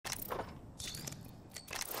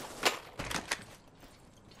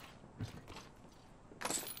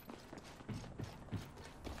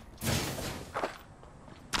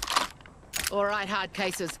All right, hard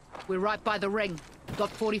cases. We're right by the ring. Got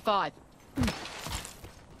 45.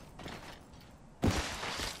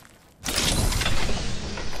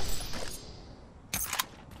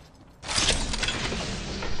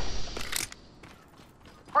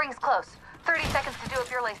 Ring's close. 30 seconds to do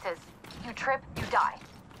up your laces. You trip, you die.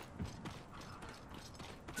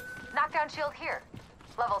 Knockdown shield here.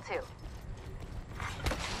 Level 2.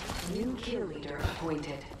 New kill leader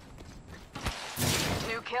appointed.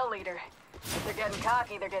 New kill leader. If they're getting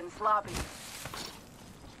cocky, they're getting sloppy.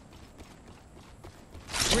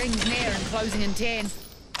 Ring's near and closing in 10.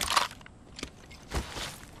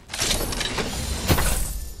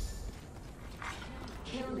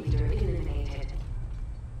 Kill leader eliminated.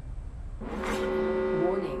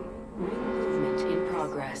 Warning. Ring movement in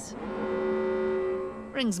progress.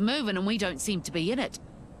 Ring's moving and we don't seem to be in it.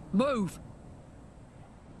 Move!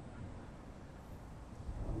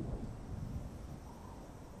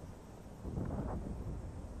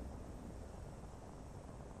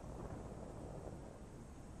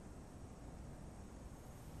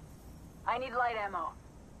 I need light ammo.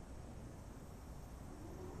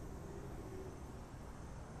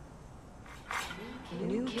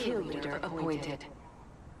 New kill leader appointed.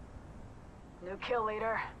 New kill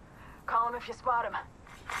leader. Call him if you spot him.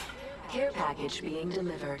 Care package being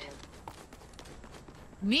delivered.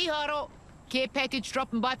 Niharo! Care package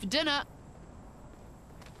dropping by for dinner.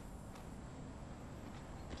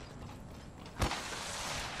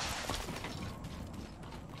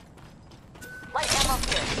 Light ammo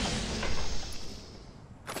here.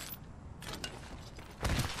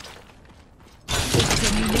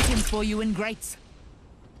 Some munitions for you in grates.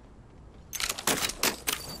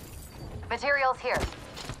 Materials here.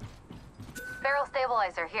 Barrel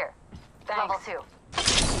stabilizer here. Thanks. Level 2.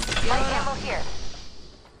 Light ammo here.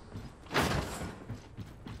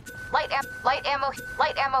 Light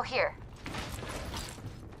ammo here.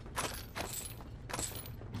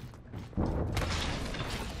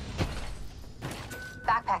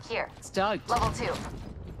 Backpack here. Stoked. Level 2.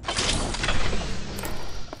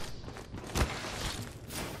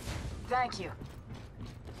 Thank you.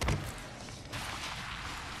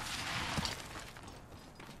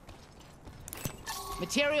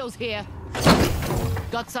 Materials here.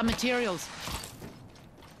 Got some materials.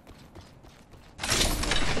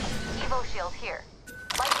 Evo shield here.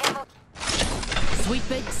 Light ammo. Sweet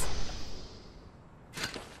bits.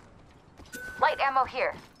 Light ammo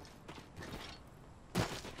here.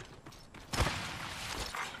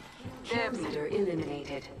 Kill leader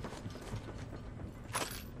eliminated.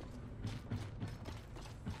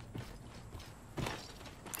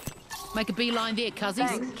 Make a beeline there,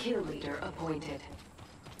 cuzzies. New kill leader appointed.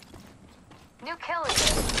 New kill leader.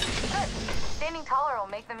 Good. Standing taller will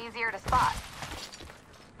make them easier to spot.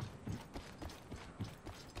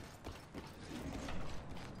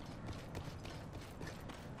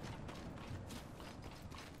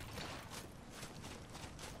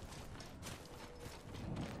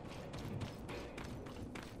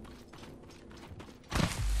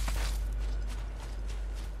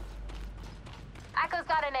 Echo's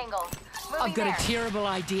got an angle. Moving I've got there. a terrible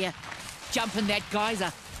idea. Jump in that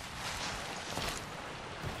geyser.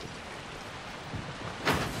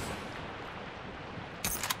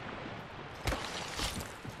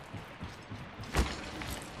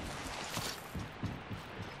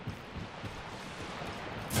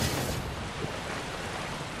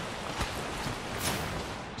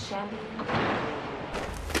 Champion.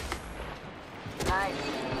 Nice.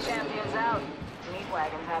 Champion's out. Meat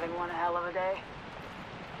wagon's having one hell of a day.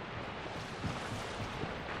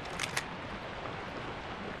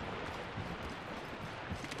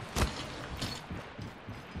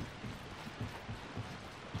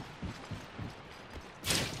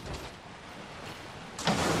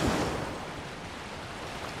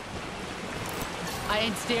 I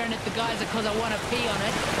ain't staring at the geyser because I want to pee on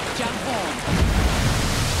it. Jump on.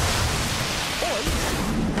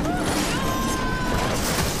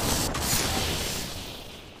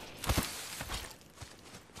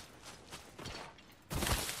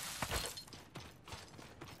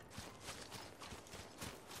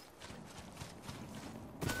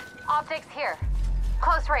 Optics here.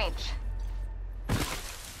 Close range.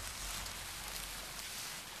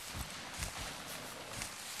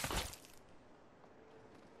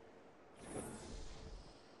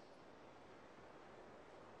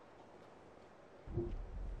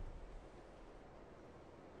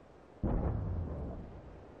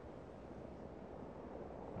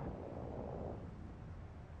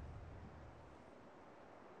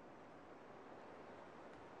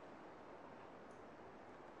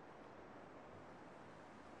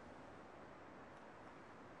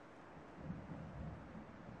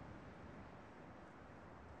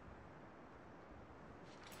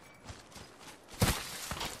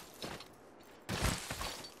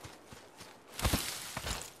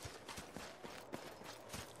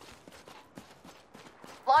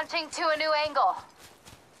 Launching to a new angle.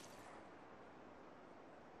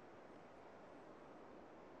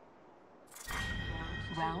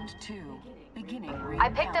 Round 2. Beginning ring I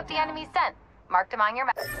picked up the countdown. enemy scent. Marked him on your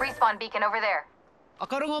map. Respawn beacon over there. I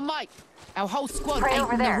got him on mic. Our whole squad Pray ain't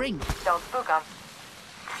over in there. the ring. Don't spook them.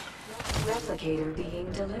 Replicator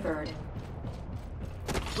being delivered.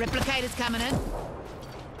 Replicators coming in.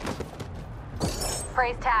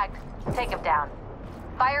 Prey's tagged. Take him down.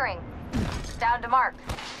 Firing. Down to mark.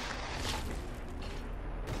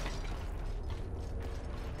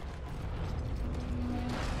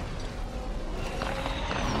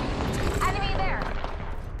 Enemy there.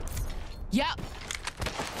 Yep.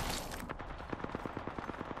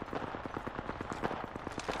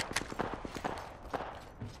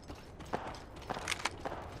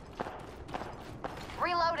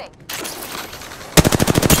 Reloading.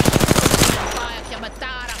 Fire, que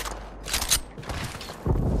mataram.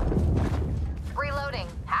 Reloading.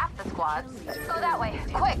 Half the squad. Go that way.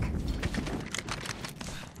 Quick.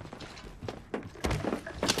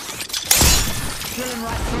 Drilling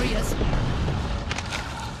right through us.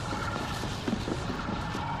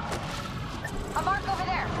 A mark over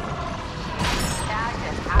there. Tagged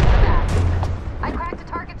it. After that. I cracked a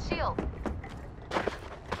target's shield.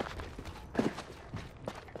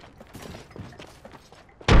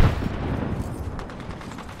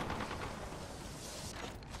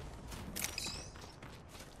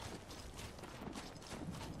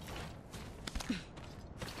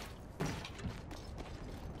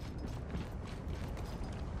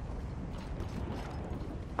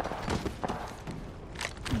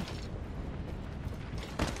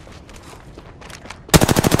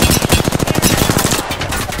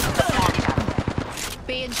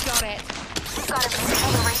 Being shot at. Got him.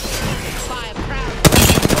 Right here. Fire proud.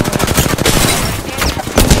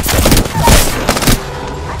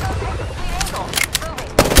 I got a complete angle.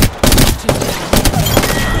 Moving.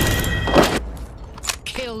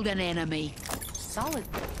 Killed an enemy. Solid.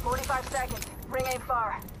 45 seconds. Ring ain't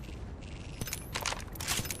far.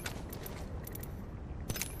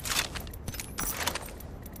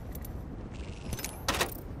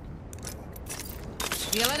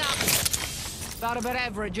 Healing up. About a bit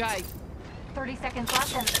average, eh? 30 seconds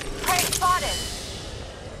left and Prey spotted.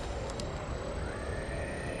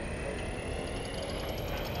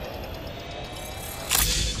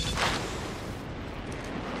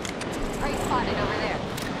 Prey spotted over there.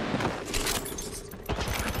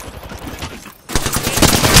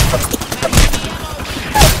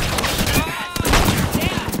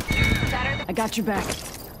 I got your back.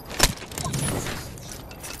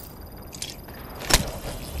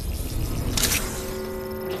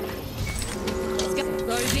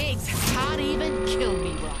 Those eggs can't even kill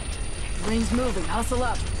me right. Ring's moving. Hustle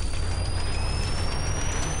up.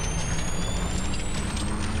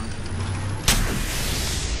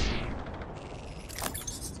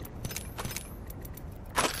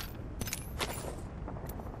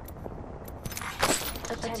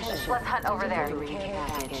 Let's hunt over there. Delivering care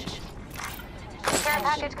package. Care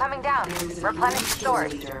package coming down. Replenish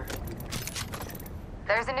stores.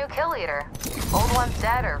 There's a new kill leader. Old one's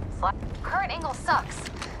dead or current angle sucks.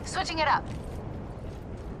 Switching it up.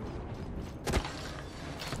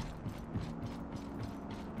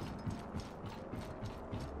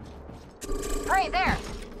 Prey there.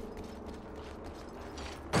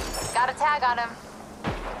 Got a tag on him.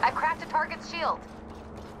 I cracked a target's shield.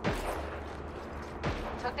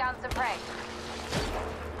 Took down some prey.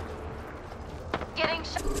 Getting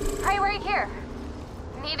shot. Prey right here.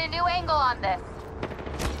 Need a new angle on this.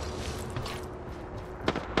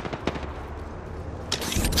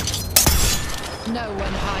 No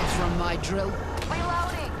one hides from my drill.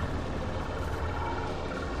 Reloading.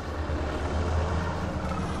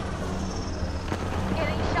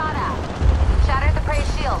 Getting shot at. Shattered the prey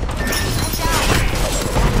shield. I'm down.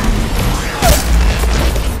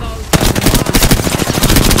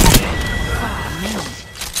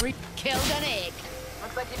 Killed an egg.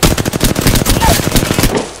 Looks like you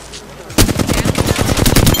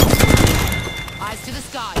Eyes to the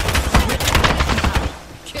sky.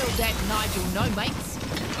 Killed that Nigel, no mates.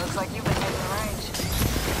 Looks like you've been hitting range.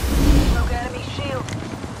 Broke enemy shield.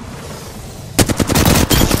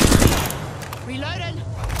 Reloading.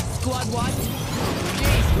 Squad wiped.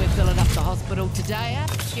 Jeez, we're filling up the hospital today, eh?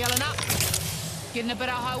 Healing up. Getting a bit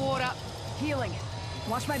of high water. Healing.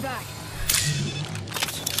 Watch my back.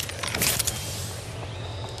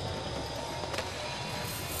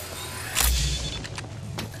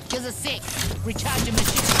 Just a sec. Recharging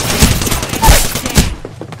machine. Damn.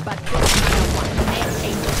 But there's no one. That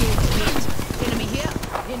ain't dead yet. Enemy here.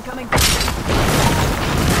 Incoming.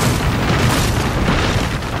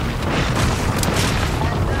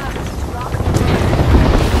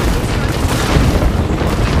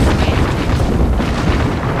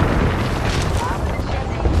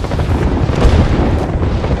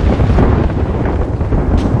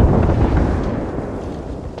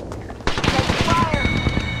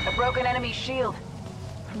 shield.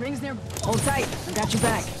 Rings near. Hold tight. I got your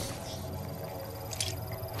back.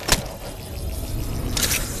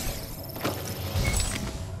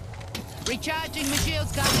 Recharging my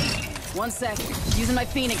shields, Gandhi. 1 sec. Using my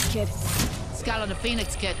Phoenix kit. Skull on a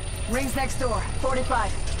Phoenix kit. Rings next door.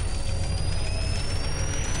 45.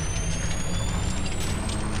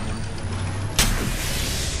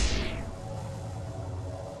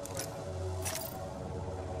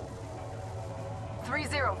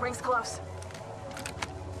 Rings close.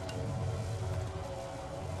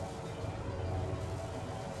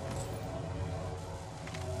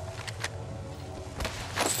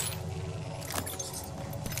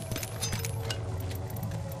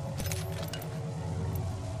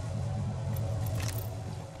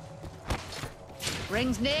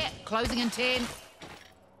 Rings near. Closing in 10.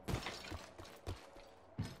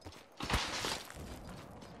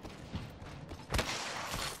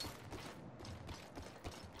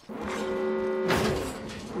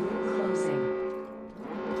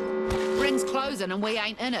 And we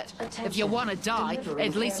ain't in it. If you want to die,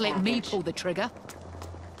 at least let me pull the trigger.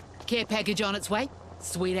 Care package on its way?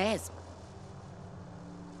 Sweet as.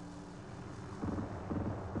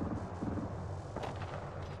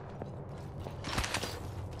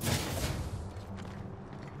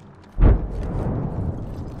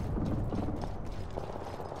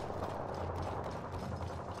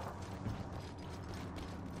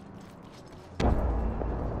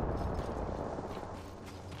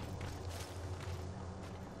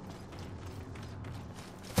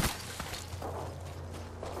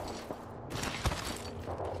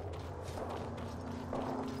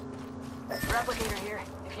 Replicator here,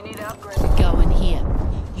 if you need an upgrade. Go in here.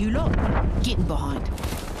 You lot, getting behind.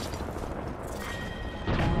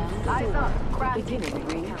 Eyes up, crack. Beginning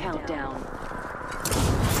ring countdown.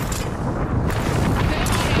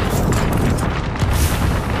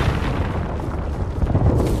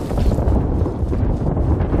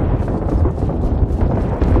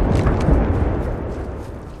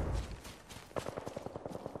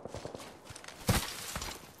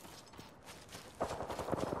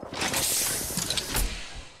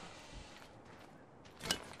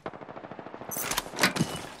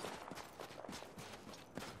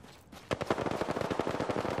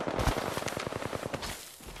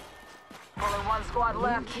 Only one squad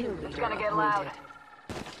left. It's gonna get loud.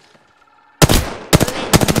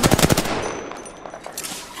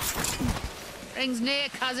 Rings near,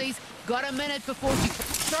 cuzzies. Got a minute before you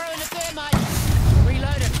throw in a thermite.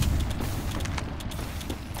 Reload it.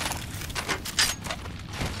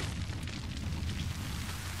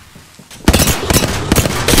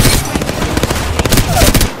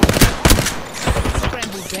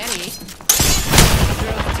 Scrambled Betty.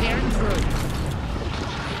 Girls tearing through.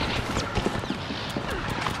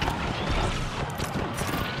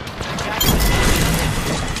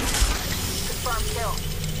 Confirmed kill.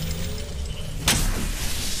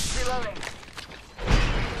 Reloading.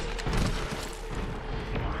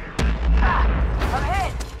 I'm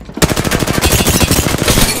hit!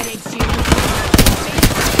 Reloading.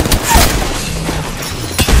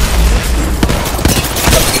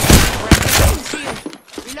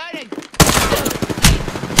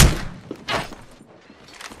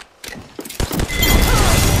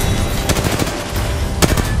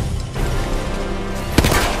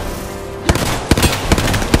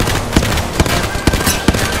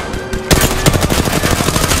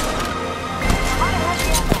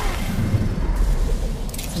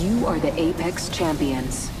 You are the Apex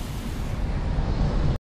Champions.